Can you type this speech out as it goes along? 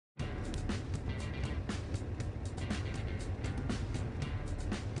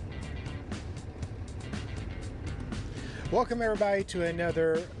Welcome everybody to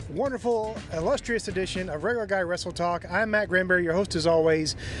another wonderful, illustrious edition of Regular Guy Wrestle Talk. I'm Matt Granberry, your host as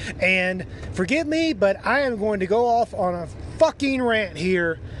always, and forgive me, but I am going to go off on a fucking rant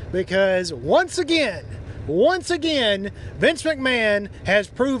here because once again, Vince McMahon has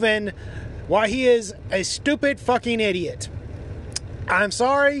proven why he is a stupid fucking idiot. I'm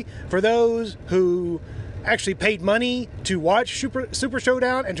sorry for those who actually paid money to watch Super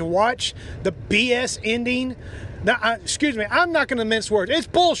Showdown and to watch the BS ending. Now, excuse me, I'm not going to mince words. It's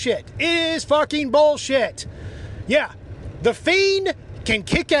bullshit. It is fucking bullshit. Yeah, The Fiend can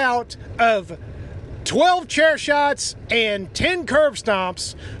kick out of 12 chair shots and 10 curb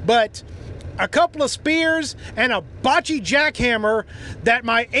stomps, but a couple of spears and a botchy jackhammer that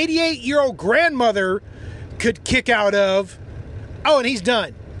my 88-year-old grandmother could kick out of, oh, and he's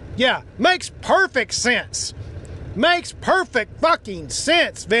done. Yeah, makes perfect sense. Makes perfect fucking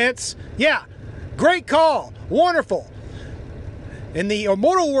sense, Vince. Yeah, great call. Wonderful. In the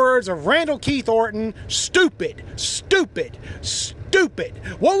immortal words of Randall Keith Orton, stupid, stupid, stupid.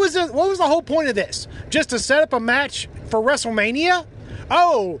 What was the whole point of this? Just to set up a match for WrestleMania?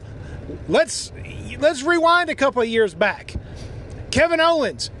 Oh, let's rewind a couple of years back. Kevin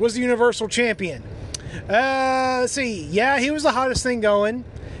Owens was the Universal Champion. Let's see. Yeah, he was the hottest thing going.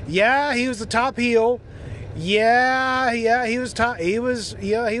 Yeah, he was the top heel. Yeah, he was top. He was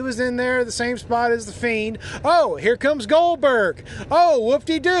in there, the same spot as the Fiend. Oh, here comes Goldberg. Oh,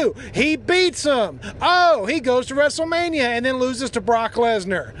 whoop-de-doo. He beats him. Oh, he goes to WrestleMania and then loses to Brock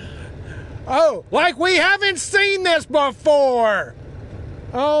Lesnar. Oh, like we haven't seen this before.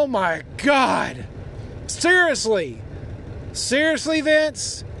 Oh my God. Seriously,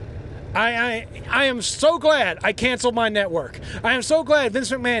 Vince. I am so glad I canceled my network. I am so glad Vince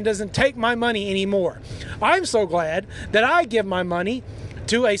McMahon doesn't take my money anymore. I'm so glad that I give my money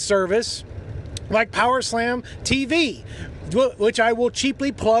to a service like PowerSlam TV, which I will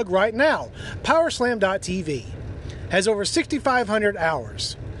cheaply plug right now. PowerSlam.tv has over 6,500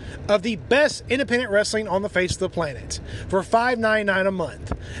 hours of the best independent wrestling on the face of the planet for $5.99 a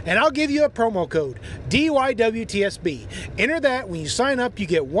month. And I'll give you a promo code, DYWTSB. Enter that. When you sign up, you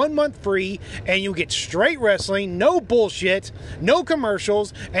get 1 month free, and you'll get straight wrestling, no bullshit, no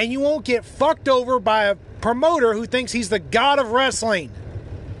commercials, and you won't get fucked over by a promoter who thinks he's the god of wrestling.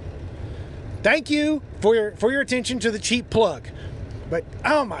 Thank you for your attention to the cheap plug. But,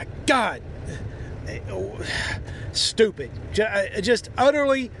 oh my God. Stupid. Just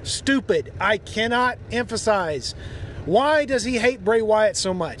utterly stupid. I cannot emphasize. Why does he hate Bray Wyatt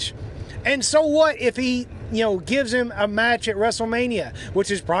so much? And so what if he, gives him a match at WrestleMania,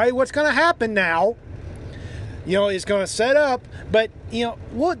 which is probably what's going to happen now. It's going to set up, but,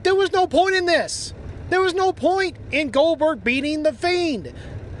 there was no point in this. There was no point in Goldberg beating The Fiend.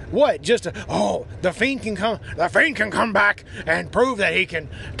 What? The Fiend can come back and prove that he can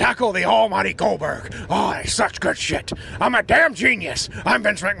tackle the almighty Goldberg. Oh, it's such good shit. I'm a damn genius. I'm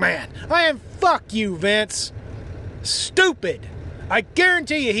Vince McMahon. Fuck you, Vince. Stupid. I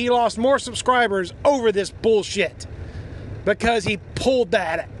guarantee you he lost more subscribers over this bullshit because he pulled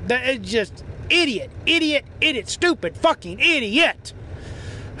that. That is just idiot, stupid fucking idiot.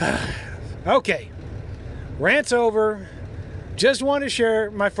 Okay. Rant's over. Just wanted to share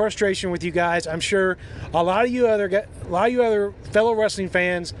my frustration with you guys. I'm sure a lot of you other fellow wrestling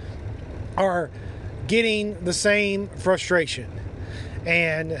fans are getting the same frustration.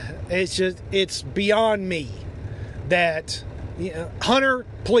 And it's beyond me that, Hunter,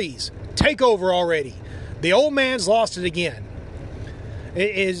 please take over already. The old man's lost it again.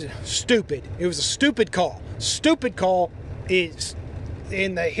 It is stupid. It was a stupid call. Stupid call is,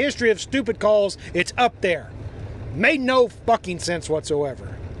 in the history of stupid calls, it's up there. Made no fucking sense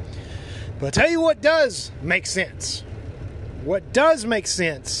whatsoever. But I'll tell you what does make sense. What does make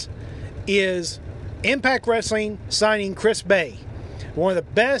sense is Impact Wrestling signing Chris Bay, one of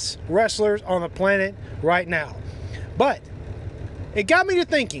the best wrestlers on the planet right now. But it got me to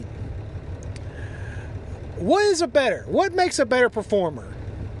thinking, what makes a better performer?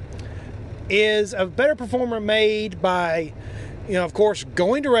 Is a better performer made by, of course,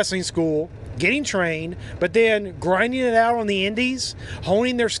 going to wrestling school, getting trained, but then grinding it out on the indies,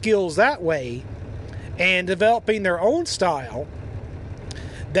 honing their skills that way, and developing their own style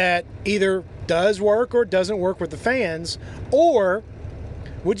that either does work or doesn't work with the fans? Or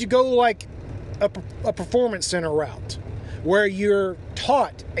would you go like a performance center route where you're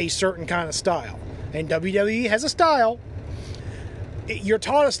taught a certain kind of style? And WWE has a style. You're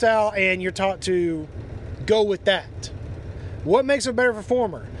taught a style and you're taught to go with that. What makes a better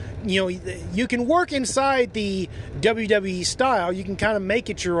performer? You can work inside the WWE style. You can kind of make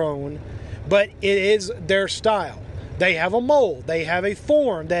it your own, but it is their style. They have a mold. They have a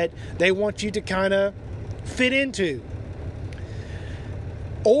form that they want you to kind of fit into.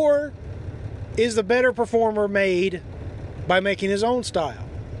 Or is the better performer made by making his own style?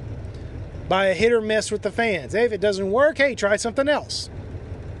 By a hit or miss with the fans? Hey, if it doesn't work, hey, try something else.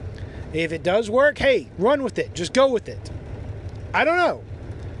 If it does work, hey, run with it. Just go with it. I don't know.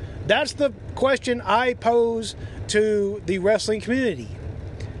 That's the question I pose to the wrestling community.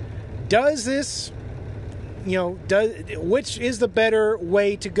 Does this, which is the better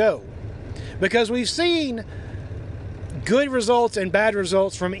way to go? Because we've seen good results and bad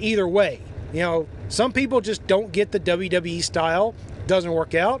results from either way. Some people just don't get the WWE style. Doesn't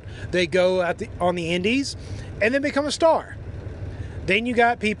work out. They go on the indies and then become a star. Then you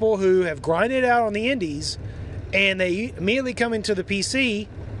got people who have grinded out on the indies and they immediately come into the PC.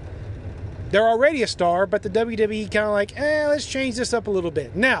 They're already a star, but the WWE kind of like, let's change this up a little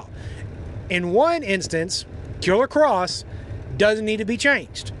bit. Now, in one instance, Killer Kross doesn't need to be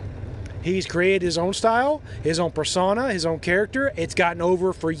changed. He's created his own style, his own persona, his own character. It's gotten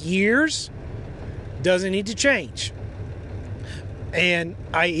over for years. Doesn't need to change. And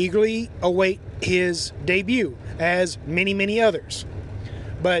I eagerly await his debut, as many, many others.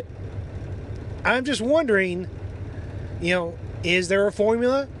 But I'm just wondering, is there a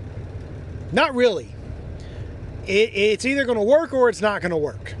formula? Not really. It's either going to work or it's not going to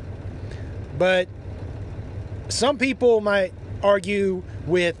work. But some people might argue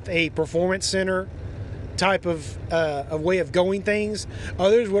with a performance center type of way of going things.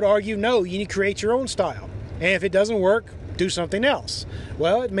 Others would argue, no, you need to create your own style. And if it doesn't work, do something else.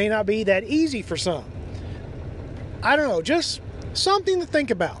 Well, it may not be that easy for some. I don't know, just something to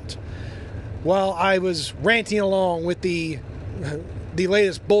think about. While I was ranting along with the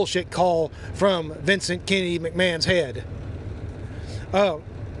latest bullshit call from Vincent Kennedy McMahon's head.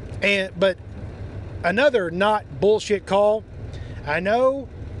 But another not bullshit call. I know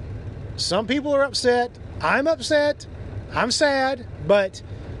some people are upset. I'm upset. I'm sad. But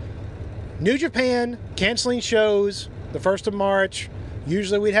New Japan canceling shows the 1st of March.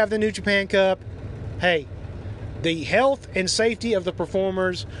 Usually we'd have the New Japan Cup. Hey, the health and safety of the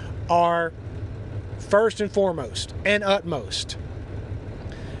performers are first and foremost and utmost.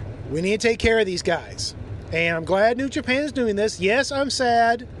 We need to take care of these guys. And I'm glad New Japan is doing this. Yes, I'm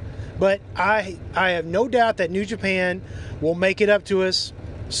sad, but I have no doubt that New Japan will make it up to us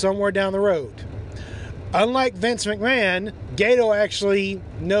somewhere down the road. Unlike Vince McMahon, Gato actually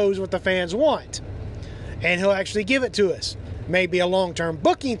knows what the fans want. And he'll actually give it to us. Maybe a long-term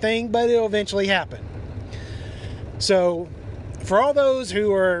booking thing, but it'll eventually happen. So, for all those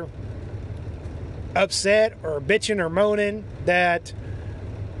who are upset or bitching or moaning that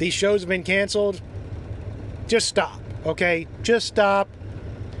these shows have been canceled, just stop, okay? Just stop.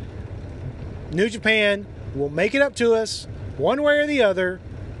 New Japan will make it up to us one way or the other.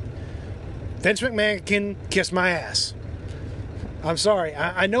 Vince McMahon can kiss my ass. I'm sorry.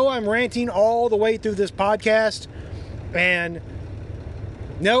 I know I'm ranting all the way through this podcast, and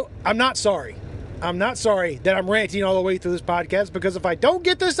no, I'm not sorry. I'm not sorry that I'm ranting all the way through this podcast, because if I don't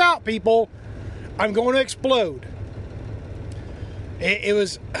get this out, people, I'm going to explode. It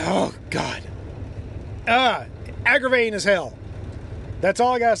was, oh, God. Aggravating as hell. That's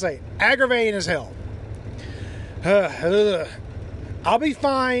all I got to say. Aggravating as hell. I'll be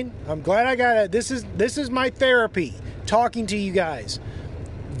fine. I'm glad I got it. This is my therapy. Talking to you guys.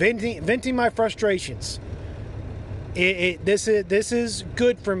 Venting my frustrations. This is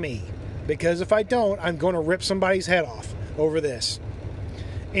good for me. Because if I don't, I'm going to rip somebody's head off over this.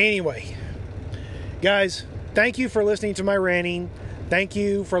 Anyway, guys, thank you for listening to my ranting. Thank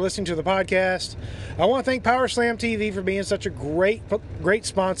you for listening to the podcast. I want to thank Power Slam TV for being such a great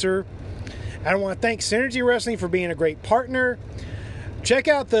sponsor. I want to thank Synergy Wrestling for being a great partner. Check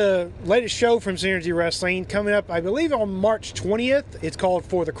out the latest show from Synergy Wrestling coming up, I believe, on March 20th. It's called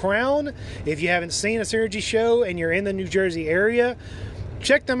For the Crown. If you haven't seen a Synergy show and you're in the New Jersey area,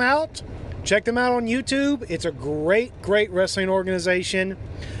 check them out. Check them out on YouTube. It's a great wrestling organization.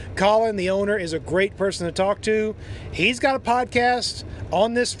 Colin, the owner, is a great person to talk to. He's got a podcast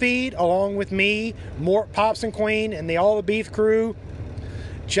on this feed along with me, Mort, Pops, and Queen, and the All the Beef crew.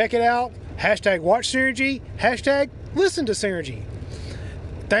 Check it out. Hashtag watch Synergy. Hashtag listen to Synergy.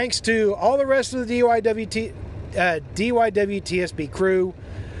 Thanks to all the rest of the DYWTSB crew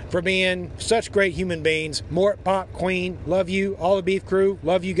for being such great human beings. Mort, Pop, Queen, love you. All the Beef crew,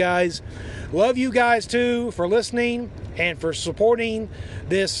 love you guys. Love you guys too for listening and for supporting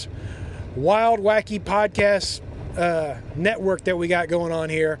this wild, wacky podcast network that we got going on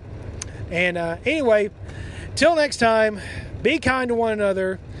here. And anyway, till next time, be kind to one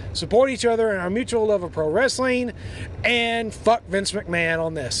another. support each other in our mutual love of pro wrestling, and fuck Vince McMahon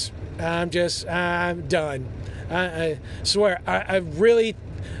on this. I'm done. I swear, I'm really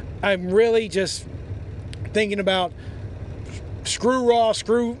just thinking about screw Raw,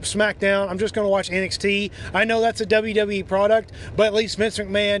 screw SmackDown. I'm just going to watch NXT. I know that's a WWE product, but at least Vince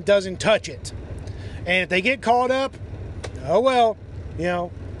McMahon doesn't touch it. And if they get caught up, oh well,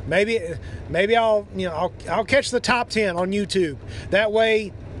 maybe I'll catch the top 10 on YouTube. That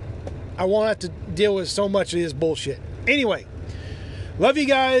way, I won't have to deal with so much of this bullshit. Anyway, love you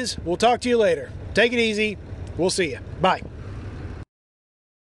guys. We'll talk to you later. Take it easy. We'll see you. Bye.